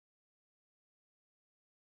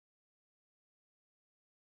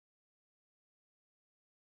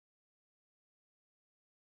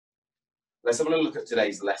Let's have a little look at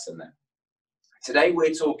today's lesson then. Today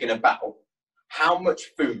we're talking about how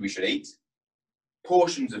much food we should eat,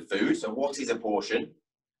 portions of food, so what is a portion,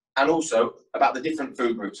 and also about the different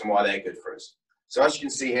food groups and why they're good for us. So as you can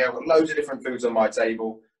see here, I've got loads of different foods on my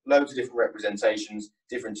table, loads of different representations,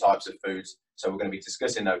 different types of foods. So we're going to be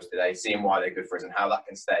discussing those today, seeing why they're good for us and how that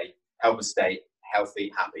can help us stay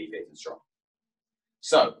healthy, happy, fit and strong.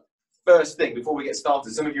 So first thing, before we get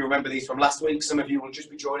started, some of you remember these from last week, some of you will just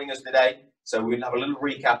be joining us today. So we'll have a little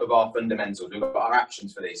recap of our fundamentals. We've got our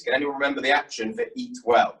actions for these. Can anyone remember the action for eat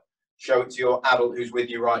well? Show it to your adult who's with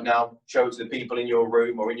you right now. Show it to the people in your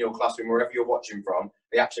room or in your classroom, wherever you're watching from.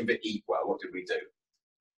 The action for eat well, what did we do?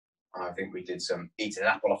 I think we did some eat an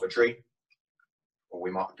apple off a tree, or we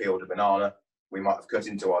might have peeled a banana. We might have cut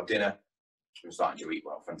into our dinner. We're starting to eat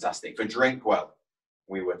well, fantastic. For drink well,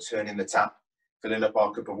 we were turning the tap, filling up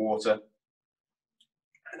our cup of water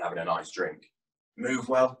and having a nice drink. Move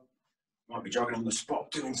well, might be jogging on the spot,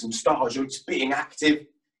 doing some star jumps, being active,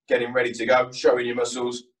 getting ready to go, showing your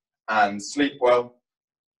muscles. And sleep well,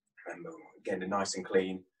 and getting nice and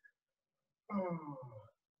clean. And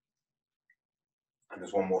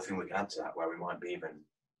there's one more thing we can add to that, where we might be even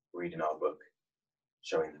reading our book,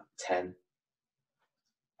 showing that 10, and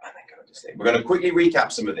then going to sleep. We're going to quickly recap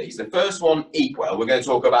some of these. The first one, eat well, we're going to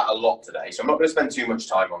talk about a lot today, so I'm not going to spend too much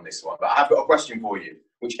time on this one, but I have got a question for you.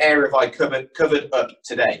 Which area have I covered up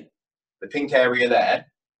today? The pink area there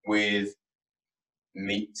with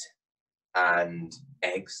meat and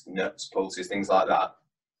eggs, nuts, pulses, things like that.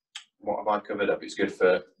 What have I covered up? It's good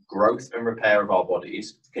for growth and repair of our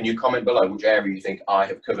bodies. Can you comment below which area you think I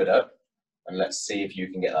have covered up? And let's see if you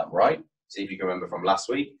can get that right. See if you can remember from last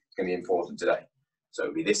week. It's going to be important today. So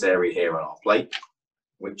it'll be this area here on our plate.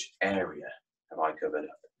 Which area have I covered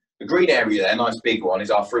up? The green area there, nice big one, is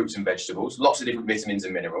our fruits and vegetables. Lots of different vitamins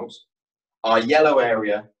and minerals. Our yellow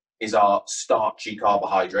area is our starchy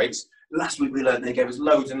carbohydrates. Last week we learned they gave us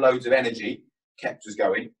loads and loads of energy, kept us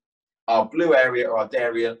going. Our blue area are our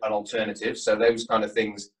dairy and alternatives, so those kind of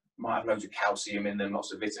things might have loads of calcium in them,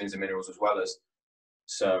 lots of vitamins and minerals, as well as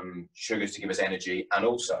some sugars to give us energy, and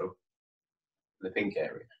also the pink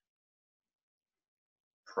area,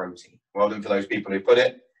 protein. Well done for those people who put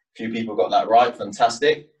it. A few people got that right,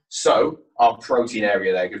 fantastic. So our protein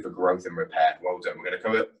area there, good for growth and repair. Well done. We're going to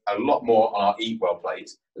cover a lot more on our eat well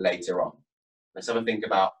plate later on. Let's have a think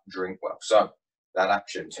about drink well. So that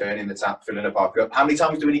action, turning the tap, filling up our cup. How many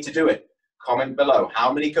times do we need to do it? Comment below.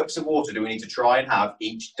 How many cups of water do we need to try and have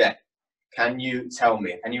each day? Can you tell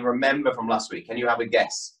me? Can you remember from last week? Can you have a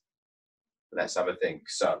guess? Let's have a think.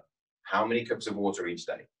 So how many cups of water each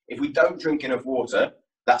day? If we don't drink enough water,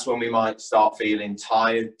 that's when we might start feeling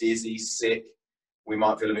tired, dizzy, sick. We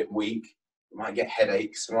might feel a bit weak. We might get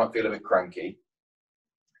headaches. We might feel a bit cranky.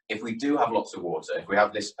 If we do have lots of water, if we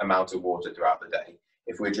have this amount of water throughout the day,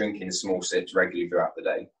 if we're drinking small sips regularly throughout the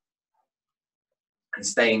day and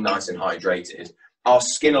staying nice and hydrated, our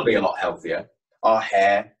skin will be a lot healthier. Our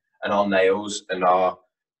hair and our nails and our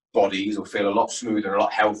bodies will feel a lot smoother and a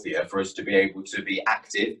lot healthier for us to be able to be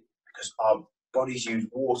active, because our bodies use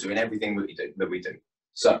water in everything that we do.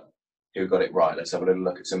 So, who got it right? Let's have a little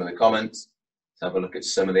look at some of the comments. Let's have a look at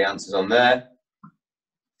some of the answers on there.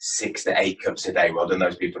 6 to 8 cups a day. Well done,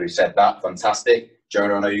 those people who said that. Fantastic.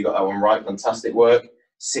 Jonah, I know you got that one right. Fantastic work.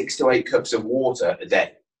 6 to 8 cups of water a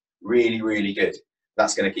day. Really, really good.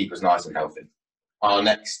 That's going to keep us nice and healthy. Our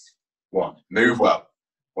next one, move well.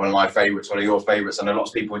 One of my favourites, one of your favourites. I know lots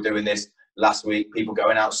of people were doing this last week. People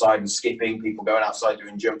going outside and skipping. People going outside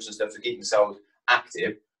doing jumps and stuff to keep themselves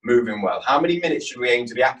active, moving well. How many minutes should we aim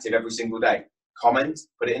to be active every single day? Comment,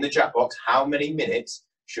 put it in the chat box. How many minutes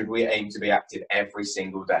should we aim to be active every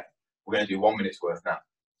single day? We're going to do 1 minute's worth now.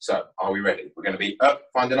 So, are we ready? We're going to be up,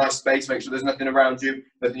 find a nice space, make sure there's nothing around you,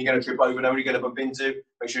 nothing you're going to trip over, nobody you're going to bump into.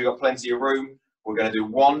 Make sure you've got plenty of room. We're going to do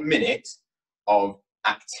 1 minute of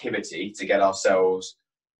activity to get ourselves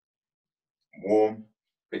warm,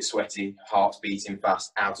 a bit sweaty, heart's beating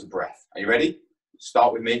fast, out of breath. Are you ready?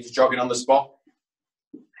 Start with me, just jogging on the spot.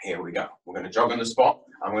 Here we go. We're going to jog on the spot.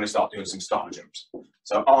 I'm going to start doing some star jumps.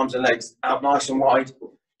 So arms and legs out nice and wide,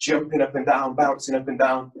 jumping up and down, bouncing up and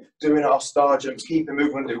down, doing our star jumps, keeping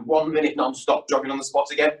moving. We're going to do 1 minute non-stop, jogging on the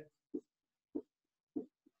spot again.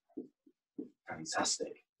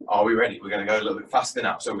 Fantastic. Are we ready? We're going to go a little bit faster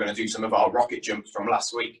now. So we're going to do some of our rocket jumps from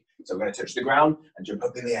last week. So we're going to touch the ground and jump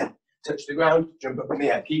up in the air. Touch the ground, jump up in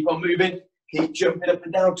the air. Keep on moving. Keep jumping up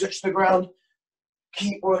and down, touch the ground.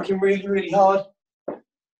 Keep working really, really hard.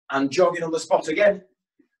 And jogging on the spot again.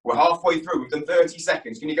 We're halfway through. We've done 30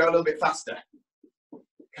 seconds. Can you go a little bit faster?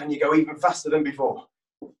 Can you go even faster than before?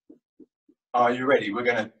 Are you ready? We're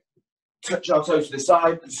going to touch our toes to the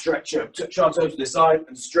side and stretch up. Touch our toes to the side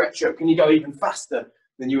and stretch up. Can you go even faster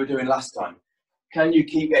than you were doing last time? Can you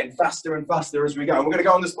keep getting faster and faster as we go? And we're going to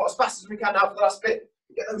go on the spot as fast as we can now for the last bit.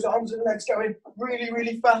 Get those arms and legs going really,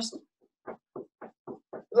 really fast.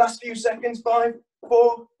 Last few seconds. 5,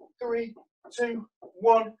 4, 3, 2,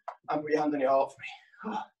 1. And put your hand on your heart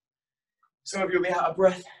for me. Some of you will be out of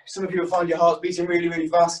breath. Some of you will find your heart beating really, really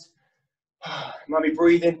fast. Might be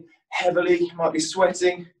breathing heavily. Might be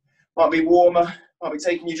sweating. Might be warmer. Might be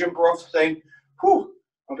taking your jumper off, saying, whew,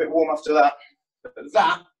 I'm a bit warm after that. But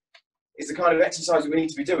that is the kind of exercise we need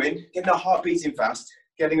to be doing, getting our heart beating fast,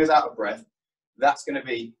 getting us out of breath. That's going to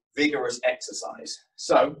be vigorous exercise.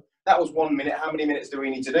 So that was 1 minute. How many minutes do we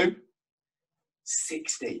need to do?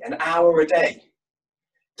 60, an hour a day.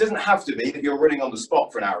 It doesn't have to be that you're running on the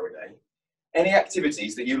spot for an hour a day. Any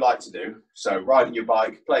activities that you like to do, so riding your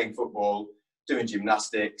bike, playing football, doing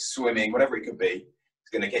gymnastics, swimming, whatever it could be, it's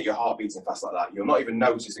going to get your heart beating fast like that. You'll not even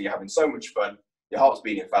notice that you're having so much fun, your heart's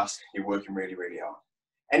beating fast, you're working really, really hard.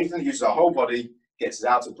 Anything that uses our whole body, gets us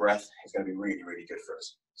out of breath, is going to be really, really good for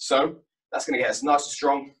us. So that's going to get us nice and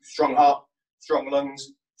strong, strong heart, strong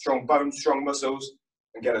lungs, strong bones, strong muscles,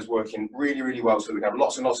 and get us working really, really well so we can have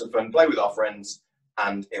lots and lots of fun, play with our friends,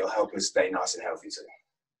 and it'll help us stay nice and healthy too.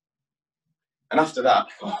 And after that,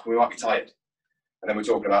 we might be tired. And then we're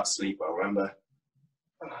talking about sleep well, remember?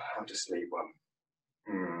 How to sleep well.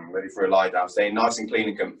 Ready for a lie down, staying nice and clean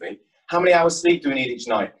and comfy. How many hours sleep do we need each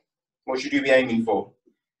night? What should you be aiming for?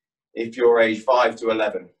 If you're age 5 to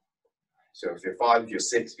 11. So if you're 5, if you're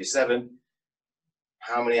 6, if you're 7,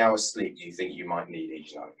 how many hours sleep do you think you might need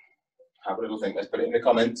each night? Have a little think, let's put it in the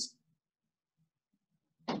comments.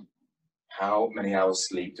 How many hours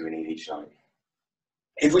sleep do we need each night?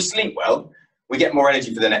 If we sleep well, we get more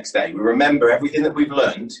energy for the next day. We remember everything that we've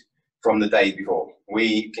learned from the day before.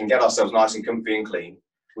 We can get ourselves nice and comfy and clean.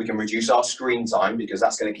 We can reduce our screen time because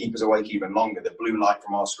that's going to keep us awake even longer. The blue light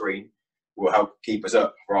from our screen will help keep us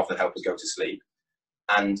up rather than help us go to sleep.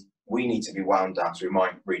 And we need to be wound down. So we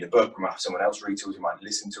might read a book, we might have someone else read to us, we might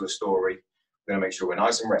listen to a story. We're going to make sure we're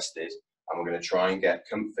nice and rested, and we're going to try and get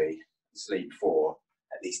comfy and sleep for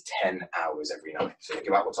at least 10 hours every night. So think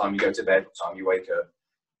about what time you go to bed, what time you wake up.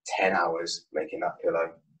 10 hours making that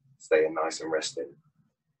pillow, staying nice and rested.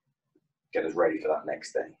 Get us ready for that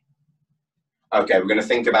next day. Okay, we're going to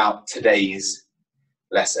think about today's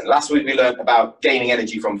lesson. Last week we learned about gaining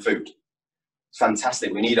energy from food. It's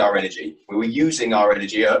fantastic, we need our energy. We were using our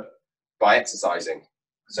energy up by exercising.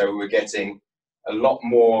 So we were getting a lot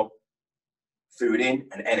more food in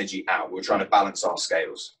and energy out. We're trying to balance our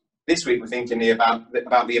scales. This week we're thinking about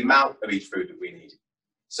the amount of each food that we need.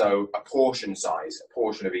 So a portion size, a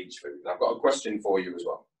portion of each food. And I've got a question for you as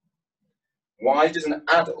well. Why does an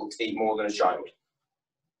adult eat more than a child?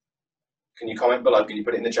 Can you comment below? Can you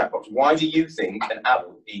put it in the chat box? Why do you think an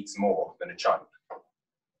adult eats more than a child?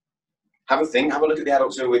 Have a think, have a look at the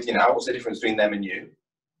adults who are with you now. What's the difference between them and you?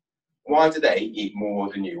 Why do they eat more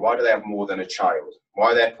than you? Why do they have more than a child?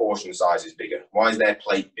 Why are their portion sizes bigger? Why is their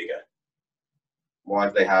plate bigger? Why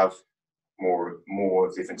do they have more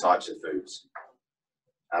different types of foods?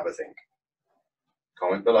 Have a think.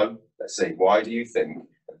 Comment below. Let's see. Why do you think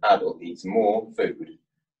an adult eats more food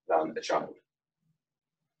than a child?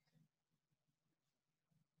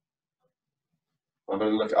 I'm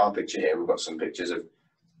going to look at our picture here. We've got some pictures of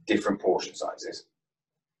different portion sizes.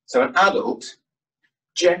 So an adult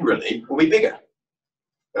generally will be bigger.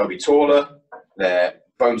 They'll be taller. Their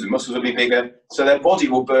bones and muscles will be bigger. So their body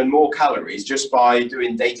will burn more calories just by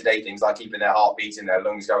doing day-to-day things like keeping their heart beating, their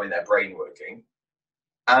lungs going, their brain working.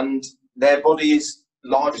 And their body is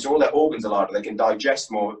larger, so all their organs are larger. They can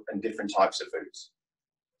digest more and different types of foods.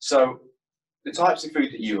 So the types of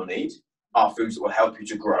food that you will need are foods that will help you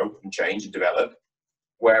to grow and change and develop,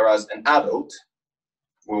 whereas an adult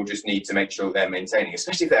will just need to make sure they're maintaining,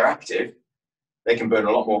 especially if they're active, they can burn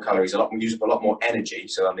a lot more calories, use up a lot more energy,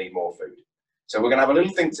 so they'll need more food. So we're going to have a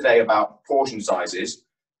little think today about portion sizes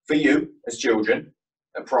for you as children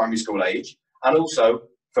at primary school age, and also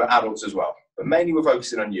for adults as well. But mainly we're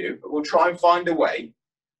focusing on you, but we'll try and find a way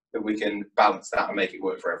that we can balance that and make it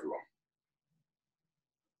work for everyone.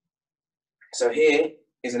 So here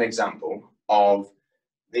is an example of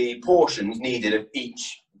the portions needed of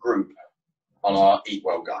each group on our Eat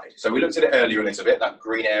Well guide. So we looked at it earlier a little bit, that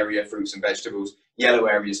green area, fruits and vegetables, yellow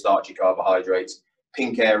area, starchy carbohydrates,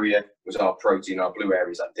 pink area was our protein, our blue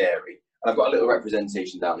area is our dairy. And I've got a little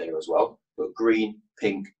representation down here as well, but green,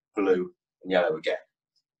 pink, blue, and yellow again.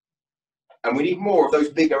 And we need more of those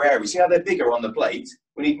bigger areas. See how they're bigger on the plate?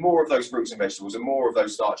 We need more of those fruits and vegetables and more of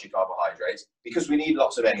those starchy carbohydrates because we need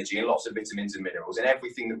lots of energy and lots of vitamins and minerals in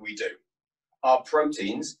everything that we do. Our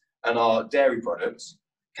proteins and our dairy products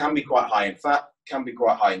can be quite high in fat, can be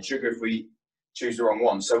quite high in sugar if we choose the wrong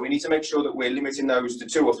one. So we need to make sure that we're limiting those to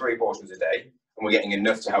 2 or 3 portions a day, and we're getting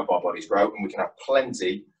enough to help our bodies grow, and we can have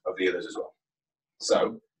plenty of the others as well.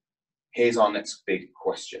 So here's our next big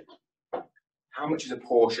question. How much is a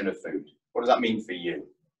portion of food? What does that mean for you?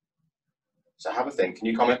 So have a think. Can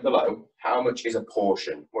you comment below? How much is a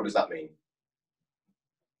portion? What does that mean?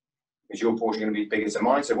 Is your portion going to be bigger than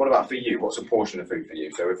mine? So what about for you? What's a portion of food for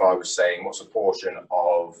you? So if I was saying, what's a portion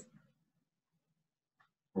of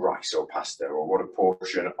rice or pasta, or what a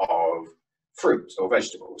portion of fruit or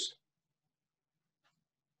vegetables?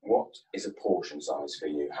 What is a portion size for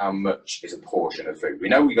you? How much is a portion of food? We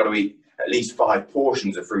know we've got to eat at least 5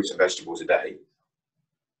 portions of fruits and vegetables a day.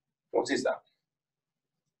 What is that?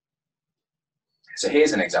 So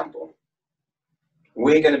here's an example.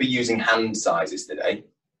 We're going to be using hand sizes today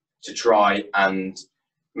to try and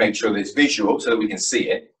make sure that it's visual so that we can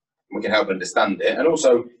see it, and we can help understand it. And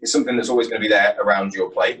also, it's something that's always going to be there around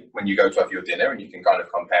your plate when you go to have your dinner, and you can kind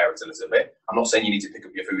of compare it a little bit. I'm not saying you need to pick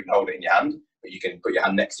up your food and hold it in your hand, but you can put your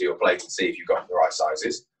hand next to your plate and see if you've got the right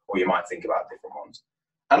sizes, or you might think about different ones.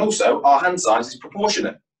 And also, our hand size is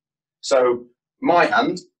proportionate. So my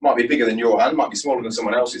hand might be bigger than your hand, might be smaller than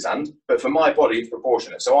someone else's hand, but for my body, it's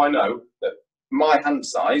proportionate. So I know that my hand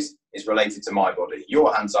size is related to my body.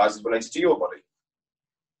 Your hand size is related to your body.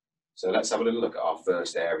 So let's have a little look at our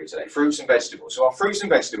first area today, fruits and vegetables. So our fruits and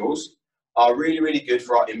vegetables are really, really good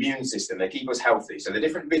for our immune system. They keep us healthy. So the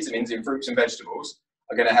different vitamins in fruits and vegetables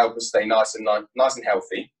are going to help us stay nice and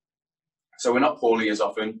healthy. So we're not poorly as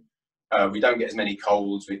often. We don't get as many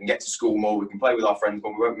colds. We can get to school more. We can play with our friends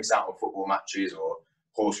more. We won't miss out on football matches or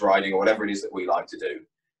horse riding or whatever it is that we like to do.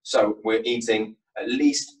 So we're eating at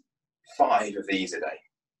least 5 of these a day.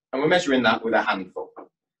 And we're measuring that with a handful.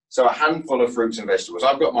 So a handful of fruits and vegetables.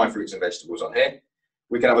 I've got my fruits and vegetables on here.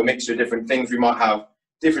 We can have a mixture of different things. We might have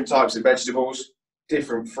different types of vegetables,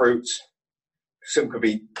 different fruits. Some could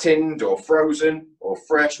be tinned or frozen or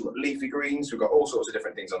fresh. We've got leafy greens. We've got all sorts of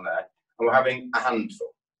different things on there. And we're having a handful.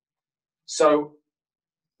 So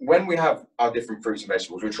when we have our different fruits and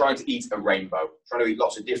vegetables, we're trying to eat a rainbow, trying to eat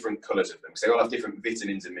lots of different colours of them, because they all have different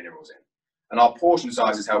vitamins and minerals in. And our portion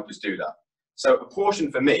sizes help us do that. So a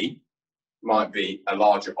portion for me might be a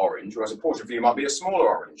larger orange, whereas a portion for you might be a smaller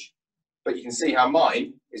orange. But you can see how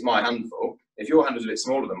mine is my handful. If your hand was a bit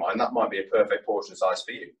smaller than mine, that might be a perfect portion size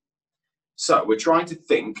for you. So we're trying to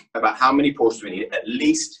think about how many portions we need, at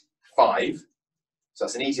least 5. So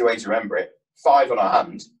that's an easy way to remember it. 5 on our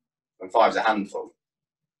hand, and 5 is a handful.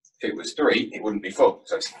 If it was 3, it wouldn't be full.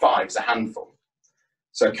 So it's 5 is a handful.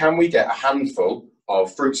 So can we get a handful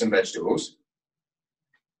of fruits and vegetables?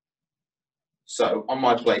 So on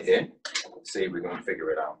my plate here, let's see if we can figure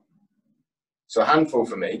it out. So a handful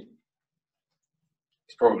for me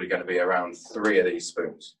is probably going to be around 3 of these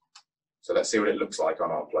spoons. So let's see what it looks like on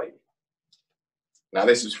our plate. Now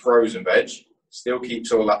this is frozen veg, still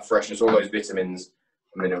keeps all that freshness, all those vitamins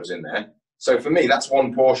and minerals in there. So for me, that's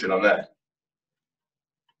 1 portion on there.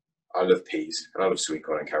 I love peas and I love sweet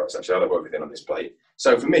corn and carrots. Actually, I love everything on this plate.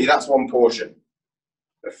 So for me, that's 1 portion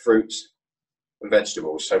of fruits and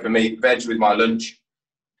vegetables. So for me, veg with my lunch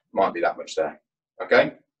might be that much there.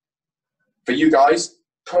 Okay. For you guys,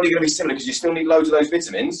 probably going to be similar because you still need loads of those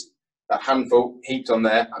vitamins. That handful heaped on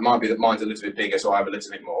there. It might be that mine's a little bit bigger, so I have a little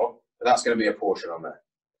bit more. But that's going to be a portion on there.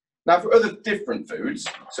 Now for other different foods,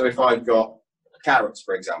 so if I've got carrots,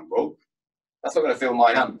 for example, that's not going to fill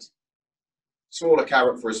my hand. Smaller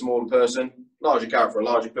carrot for a smaller person, larger carrot for a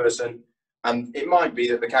larger person. And it might be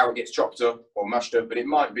that the carrot gets chopped up or mashed up, but it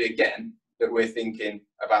might be, again, that we're thinking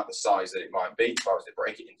about the size that it might be. If I was to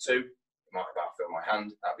break it in 2, it might about fill my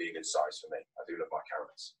hand. That'd be a good size for me. I do love my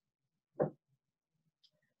carrots.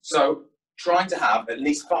 So trying to have at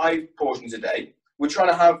least 5 portions a day. We're trying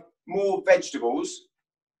to have more vegetables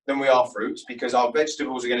than we are fruits, because our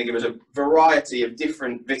vegetables are going to give us a variety of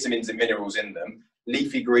different vitamins and minerals in them.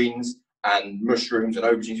 Leafy greens and mushrooms and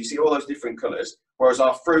aubergines, you see all those different colours, whereas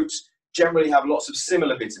our fruits generally have lots of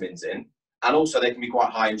similar vitamins in, and also they can be quite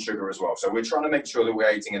high in sugar as well. So we're trying to make sure that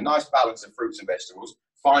we're eating a nice balance of fruits and vegetables,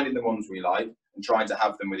 finding the ones we like and trying to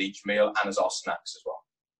have them with each meal and as our snacks as well.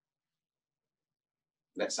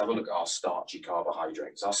 Let's have a look at our starchy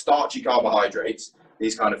carbohydrates. Our starchy carbohydrates,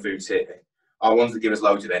 these kind of foods here, are ones that give us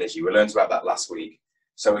loads of energy. We learned about that last week.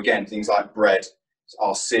 So again, things like bread,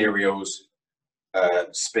 our cereals,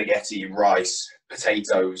 spaghetti, rice,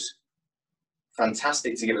 potatoes,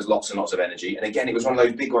 fantastic to give us lots and lots of energy. And again, it was one of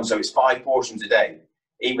those big ones, so it's 5 portions a day.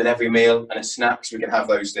 Eat with every meal, and at snacks we can have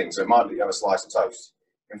those things. So it might be you have a slice of toast.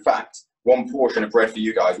 In fact, 1 portion of bread for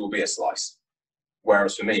you guys will be a slice,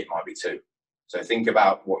 whereas for me it might be 2. So think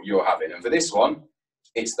about what you're having. And for this one,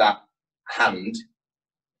 it's that hand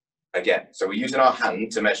again. So we're using our hand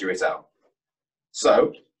to measure it out.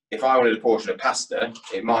 So if I wanted a portion of pasta,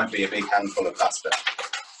 it might be a big handful of pasta.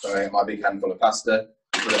 So I get my big handful of pasta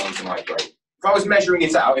and put it onto my plate. If I was measuring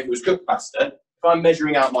it out, if it was cooked pasta, if I'm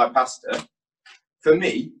measuring out my pasta, for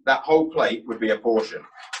me, that whole plate would be a portion.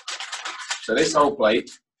 So this whole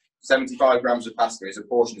plate, 75 grams of pasta, is a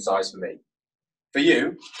portion size for me. For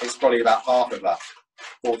you, it's probably about half of that,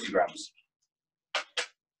 40 grams.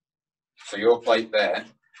 So your plate there,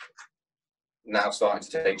 now starting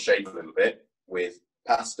to take shape a little bit with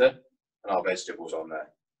pasta and our vegetables on there.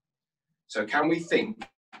 So can we think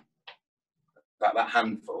about that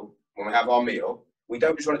handful when we have our meal? We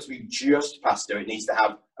don't just want it to be just pasta, it needs to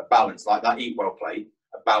have a balance, like that Eat Well plate,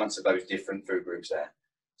 a balance of those different food groups there.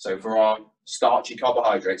 So for our starchy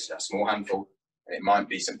carbohydrates, a small handful, and it might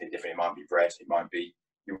be something different, it might be bread, it might be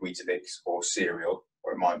your Weetabix or cereal,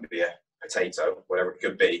 or it might be a potato, whatever it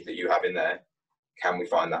could be that you have in there. Can we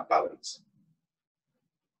find that balance?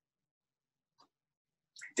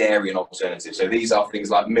 Dairy and alternatives. So these are things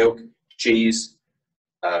like milk, cheese,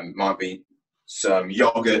 might be some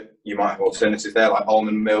yogurt. You might have alternatives there like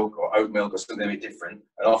almond milk or oat milk or something a bit different.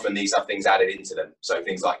 And often these have things added into them. So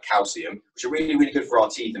things like calcium, which are really, really good for our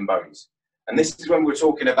teeth and bones. And this is when we're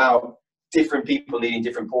talking about different people needing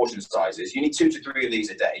different portion sizes. You need 2 to 3 of these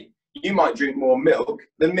a day. You might drink more milk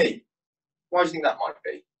than me. Why do you think that might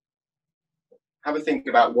be? Have a think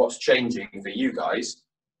about what's changing for you guys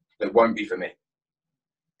that won't be for me.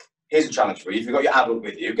 Here's a challenge for you. If you've got your adult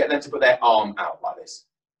with you, get them to put their arm out like this.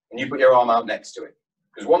 And you put your arm out next to it.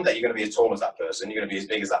 Because one day you're going to be as tall as that person, you're going to be as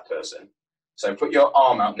big as that person. So put your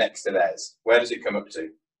arm out next to theirs. Where does it come up to?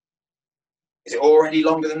 Is it already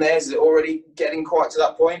longer than theirs? Is it already getting quite to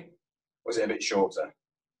that point? Or is it a bit shorter?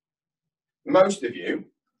 Most of you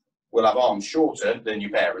will have arms shorter than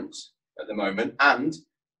your parents at the moment, and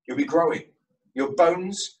you'll be growing. Your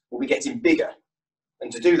bones will be getting bigger.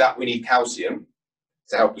 And to do that, we need calcium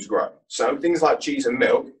to help us grow. So things like cheese and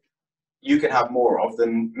milk, you can have more of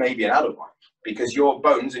than maybe an adult one, because your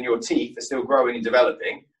bones and your teeth are still growing and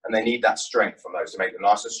developing, and they need that strength from those to make them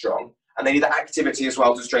nice and strong. And they need that activity as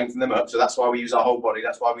well to strengthen them up. So that's why we use our whole body.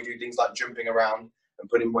 That's why we do things like jumping around and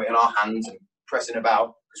putting weight in our hands and pressing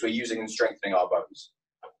about, because we're using and strengthening our bones.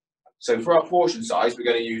 So for our portion size, we're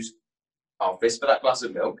going to use our fist for that glass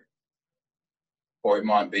of milk, or it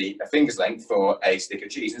might be a finger's length for a stick of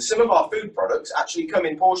cheese. And some of our food products actually come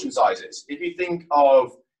in portion sizes. If you think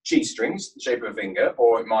of cheese strings, the shape of a finger,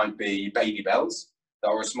 or it might be baby bells that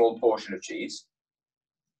are a small portion of cheese,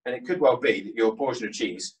 and it could well be that your portion of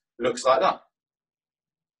cheese looks like that.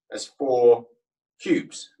 There's 4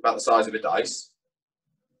 cubes, about the size of a dice,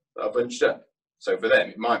 that are bunched up. So for them,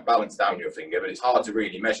 it might balance down your finger, but it's hard to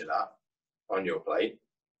really measure that on your plate.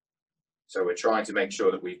 So we're trying to make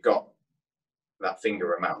sure that we've got that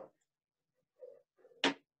finger amount.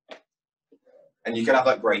 And you can have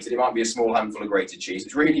that grated. It might be a small handful of grated cheese.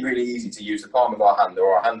 It's really, really easy to use the palm of our hand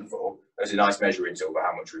or our handful as a nice measuring tool for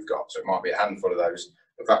how much we've got. So it might be a handful of those.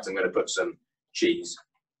 In fact, I'm going to put some cheese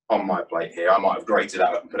on my plate here. I might have grated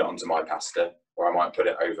that up and put it onto my pasta, or I might put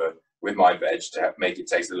it over with my veg to make it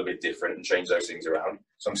taste a little bit different and change those things around.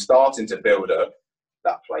 So I'm starting to build up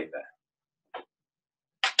that plate there.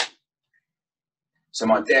 So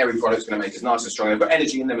my dairy product's going to make us nice and strong. They've got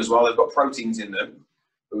energy in them as well. They've got proteins in them.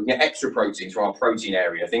 But we can get extra proteins from our protein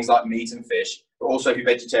area, things like meat and fish, but also if you're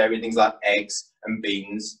vegetarian, things like eggs and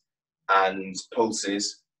beans and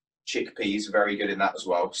pulses, chickpeas are very good in that as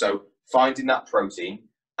well. So finding that protein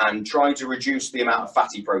and trying to reduce the amount of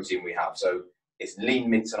fatty protein we have. So it's lean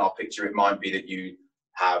mince in our picture. It might be that you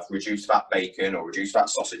have reduced fat bacon or reduced fat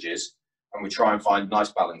sausages, and we try and find a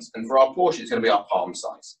nice balance. And for our portion, it's going to be our palm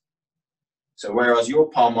size. So whereas your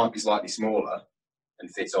palm might be slightly smaller and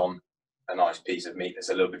fit on a nice piece of meat that's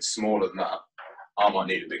a little bit smaller than that, I might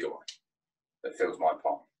need a bigger one that fills my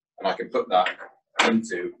palm. And I can put that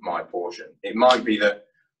into my portion. It might be that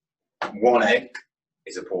 1 egg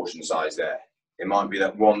is a portion size there. It might be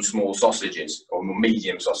that 1 small sausage is, or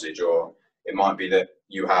medium sausage, or it might be that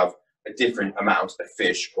you have a different amount of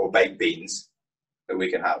fish or baked beans that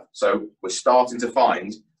we can have. So we're starting to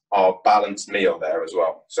find our balanced meal there as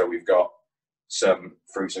well. So we've got some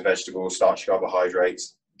fruits and vegetables, starchy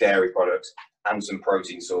carbohydrates, dairy products, and some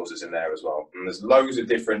protein sources in there as well. And there's loads of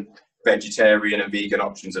different vegetarian and vegan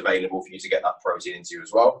options available for you to get that protein into you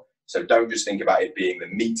as well. So don't just think about it being the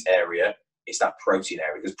meat area, it's that protein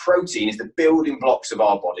area, because protein is the building blocks of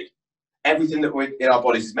our body. Everything that we're in our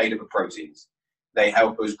bodies is made up of proteins. They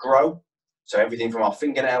help us grow. So everything from our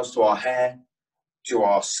fingernails to our hair to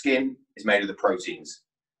our skin is made of the proteins.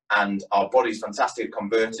 and our body's fantastic at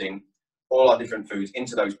converting all our different foods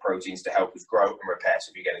into those proteins to help us grow and repair.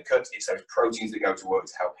 So if you get a cut, it's those proteins that go to work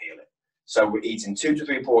to help heal it. So we're eating 2 to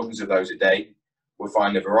 3 portions of those a day. We're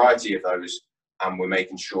finding a variety of those, and we're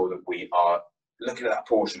making sure that we are looking at that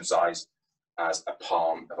portion size as a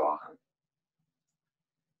palm of our hand.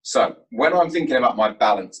 So when I'm thinking about my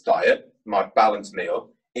balanced diet, my balanced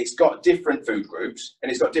meal, it's got different food groups, and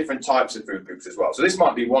it's got different types of food groups as well. So this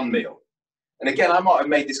might be one meal. And again, I might have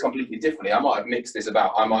made this completely differently. I might have mixed this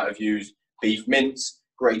about. I might have used beef mince,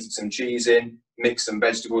 grated some cheese in, mixed some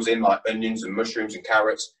vegetables in like onions and mushrooms and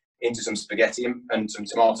carrots into some spaghetti and some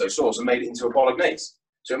tomato sauce and made it into a bolognese.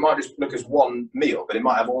 So it might just look as one meal, but it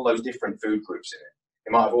might have all those different food groups in it.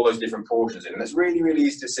 It might have all those different portions in it. And it's really, really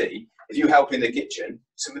easy to see. If you help in the kitchen,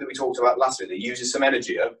 something that we talked about last week that uses some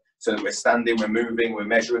energy up so that we're standing, we're moving, we're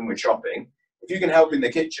measuring, we're chopping. If you can help in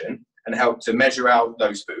the kitchen and help to measure out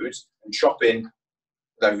those foods and chop in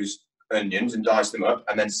those onions and dice them up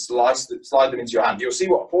and then slide them into your hand, you'll see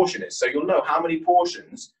what a portion is. So you'll know how many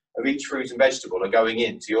portions of each fruit and vegetable are going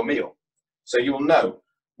into your meal. So you'll know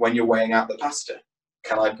when you're weighing out the pasta,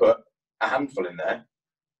 can I put a handful in there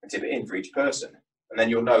and tip it in for each person? And then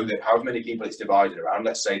you'll know that however many people it's divided around,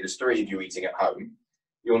 let's say there's 3 of you eating at home,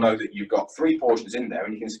 you'll know that you've got 3 portions in there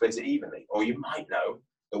and you can split it evenly. Or you might know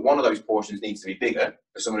that one of those portions needs to be bigger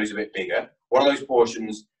for someone who's a bit bigger. One of those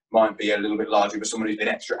portions might be a little bit larger for someone who's been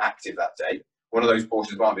extra active that day. One of those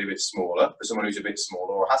portions might be a bit smaller for someone who's a bit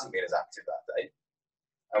smaller or hasn't been as active that day.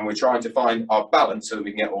 And we're trying to find our balance so that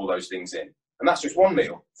we can get all those things in. And that's just one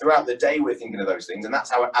meal. Throughout the day, we're thinking of those things, and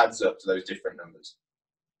that's how it adds up to those different numbers.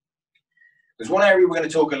 There's one area we're going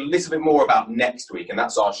to talk a little bit more about next week, and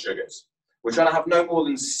that's our sugars. We're trying to have no more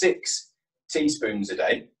than 6 teaspoons a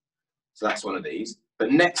day. So that's one of these.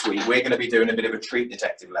 But next week, we're going to be doing a bit of a treat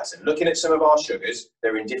detective lesson, looking at some of our sugars.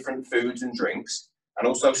 They're in different foods and drinks, and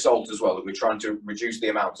also salt as well, that we're trying to reduce the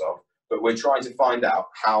amount of. But we're trying to find out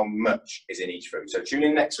how much is in each food. So tune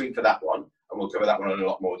in next week for that one, and we'll cover that one in a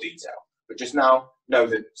lot more detail. But just now, know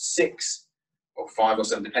that 6 or 5 or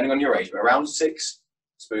 7, depending on your age, but around 6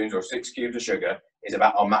 spoons or 6 cubes of sugar is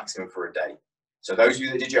about our maximum for a day. So those of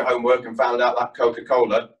you that did your homework and found out that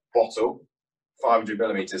Coca-Cola bottle, 500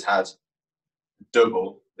 millilitres, had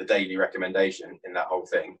double the daily recommendation in that whole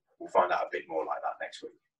thing, we'll find out a bit more like that next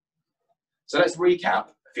week. So let's recap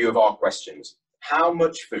a few of our questions. How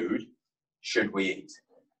much food should we eat?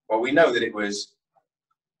 Well, we know that it was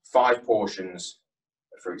 5 portions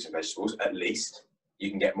of fruits and vegetables, at least. You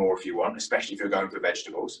can get more if you want, especially if you're going for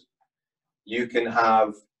vegetables. You can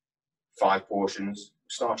have 5 portions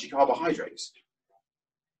of starchy carbohydrates.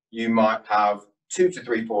 You might have 2 to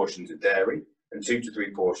 3 portions of dairy and 2 to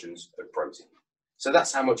 3 portions of protein. So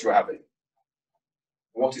that's how much we're having.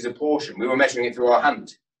 What is a portion? We were measuring it through our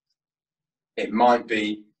hand. It might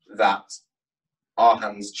be that our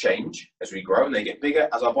hands change as we grow and they get bigger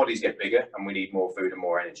as our bodies get bigger and we need more food and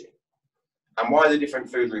more energy. And why are the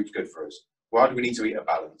different food groups good for us? Why do we need to eat a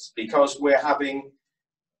balance? Because we're getting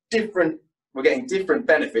different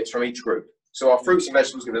benefits from each group. So our fruits and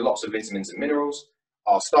vegetables give us lots of vitamins and minerals.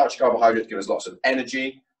 Our starch carbohydrates give us lots of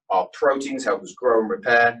energy. Our proteins help us grow and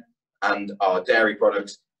repair. And our dairy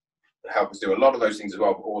products help us do a lot of those things as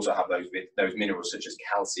well, but also have those minerals such as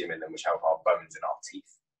calcium in them, which help our bones and our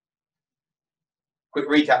teeth. Quick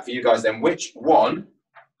recap for you guys then. Which one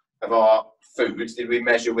of our foods did we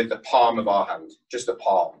measure with the palm of our hand? Just the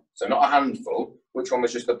palm. So not a handful. Which one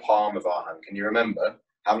was just the palm of our hand? Can you remember?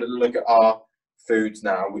 Have a little look at our foods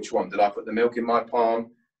now. Which one? Did I put the milk in my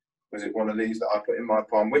palm? Was it one of these that I put in my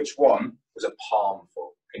palm? Which one was a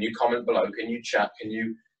palmful? Can you comment below? Can you chat? Can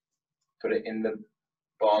you put it in the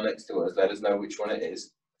bar next to us? Let us know which one it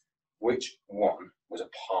is. Which one was a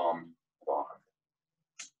palm of our hand?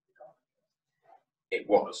 It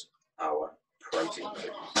was our protein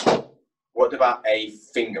food. What about a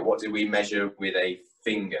finger? What did we measure with a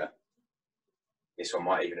finger? This one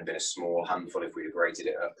might even have been a small handful if we'd have grated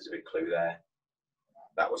it up. There's a big clue there.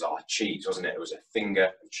 That was our cheese, wasn't it? It was a finger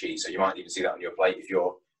of cheese. So you might even see that on your plate. If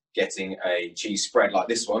you're getting a cheese spread like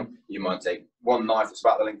this one, you might take one knife that's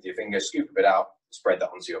about the length of your finger, scoop a bit out, spread that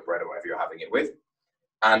onto your bread or whatever you're having it with.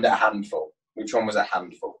 And a handful. Which one was a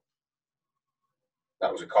handful?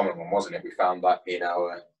 That was a common one, wasn't it? We found that in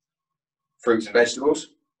our fruits and vegetables.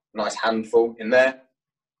 Nice handful in there.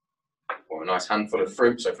 Or a nice handful of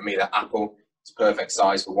fruit. So for me, that apple is perfect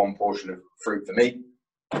size for 1 portion of fruit for me.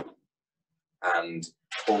 And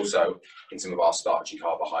also in some of our starchy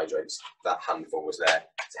carbohydrates, that handful was there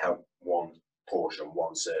to help 1 portion,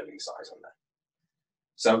 1 serving size on there.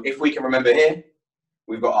 So if we can remember here,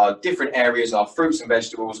 we've got our different areas, our fruits and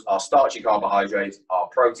vegetables, our starchy carbohydrates, our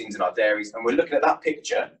proteins and our dairies, and we're looking at that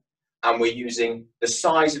picture and we're using the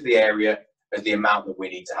size of the area as the amount that we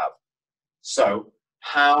need to have. So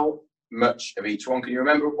how much of each one? Can you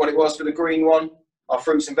remember what it was for the green one? Our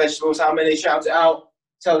fruits and vegetables, how many? Shout it out.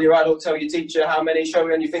 Tell your adult, tell your teacher how many. Show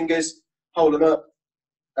me on your fingers. Hold them up.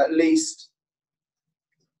 At least.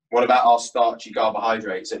 What about our starchy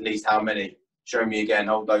carbohydrates? At least how many? Show me again.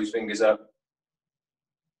 Hold those fingers up.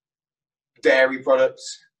 Dairy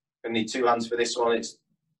products. I need 2 hands for this one. It's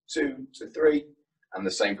 2 to 3. And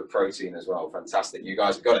the same for protein as well. Fantastic. You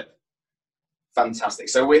guys have got it. Fantastic.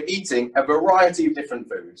 So we're eating a variety of different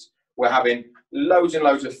foods. We're having loads and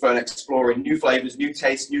loads of fun exploring new flavors, new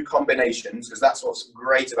tastes, new combinations, because that's what's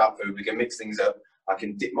great about food. We can mix things up. I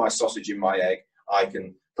can dip my sausage in my egg. I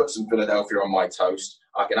can put some Philadelphia on my toast.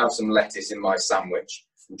 I can have some lettuce in my sandwich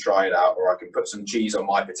and try it out, or I can put some cheese on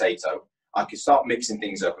my potato. I can start mixing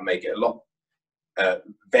things up and make it a lot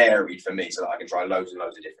varied for me so that I can try loads and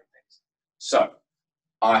loads of different things. So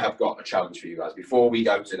I have got a challenge for you guys before we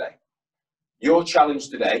go today. Your challenge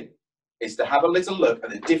today is to have a little look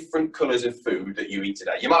at the different colours of food that you eat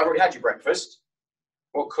today. You might have already had your breakfast.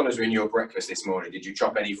 What colours are in your breakfast this morning? Did you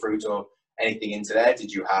chop any fruit or anything into there?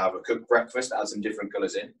 Did you have a cooked breakfast that had some different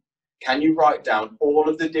colours in? Can you write down all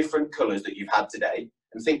of the different colours that you've had today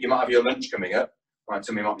and think you might have your lunch coming up? My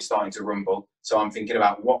tummy might be starting to rumble. So I'm thinking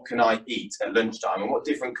about what can I eat at lunchtime and what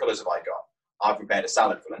different colours have I got? I've prepared a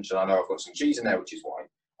salad for lunch and I know I've got some cheese in there, which is white.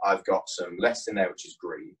 I've got some lettuce in there, which is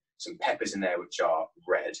green. Some peppers in there, which are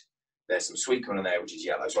red. There's some sweet corn in there, which is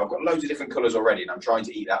yellow. So I've got loads of different colours already, and I'm trying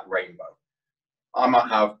to eat that rainbow. I might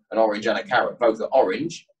have an orange and a carrot. Both are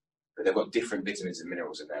orange, but they've got different vitamins and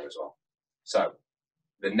minerals in there as well. So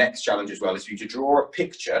the next challenge as well is for you to draw a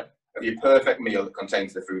picture of your perfect meal that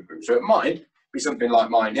contains the food group. So it might be something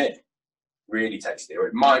like mine here, really tasty, or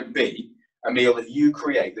it might be a meal that you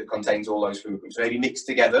create that contains all those food groups, maybe mixed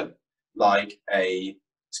together like a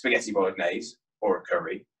spaghetti bolognese or a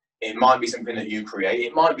curry. It might be something that you create.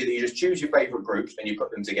 It might be that you just choose your favourite groups and you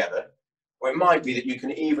put them together. Or it might be that you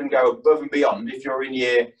can even go above and beyond if you're in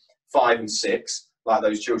year 5 and 6, like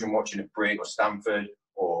those children watching at Brig or Stanford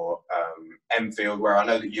or Enfield, where I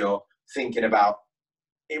know that you're thinking about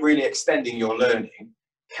it really extending your learning.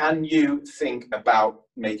 Can you think about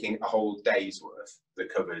making a whole day's worth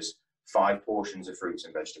that covers 5 portions of fruits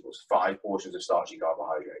and vegetables, 5 portions of starchy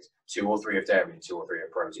carbohydrates, 2 or 3 of dairy and 2 or 3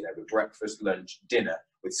 of protein over breakfast, lunch, dinner,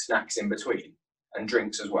 with snacks in between and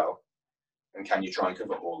drinks as well? And can you try and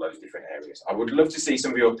cover all those different areas? I would love to see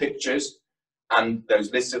some of your pictures and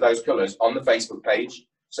those lists of those colours on the Facebook page.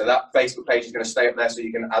 So that Facebook page is going to stay up there so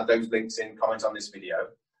you can add those links in, comment on this video.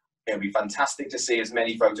 It'll be fantastic to see as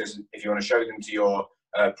many photos if you want to show them to your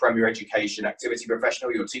Premier Education activity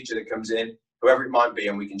professional, your teacher that comes in, whoever it might be,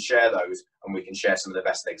 and we can share those and we can share some of the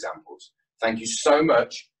best examples. Thank you so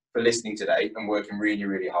much for listening today and working really,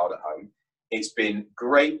 really hard at home. It's been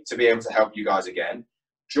great to be able to help you guys again.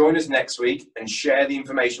 Join us next week and share the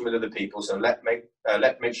information with other people. So let's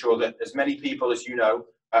make sure that as many people as you know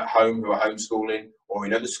at home who are homeschooling or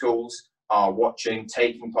in other schools are watching,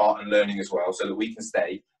 taking part and learning as well, so that we can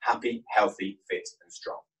stay happy, healthy, fit and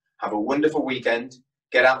strong. Have a wonderful weekend.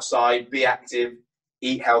 Get outside, be active,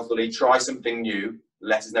 eat healthily, try something new.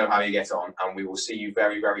 Let us know how you get on, and we will see you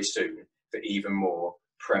very, very soon for even more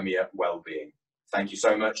Premier Wellbeing. Thank you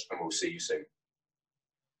so much, and we'll see you soon.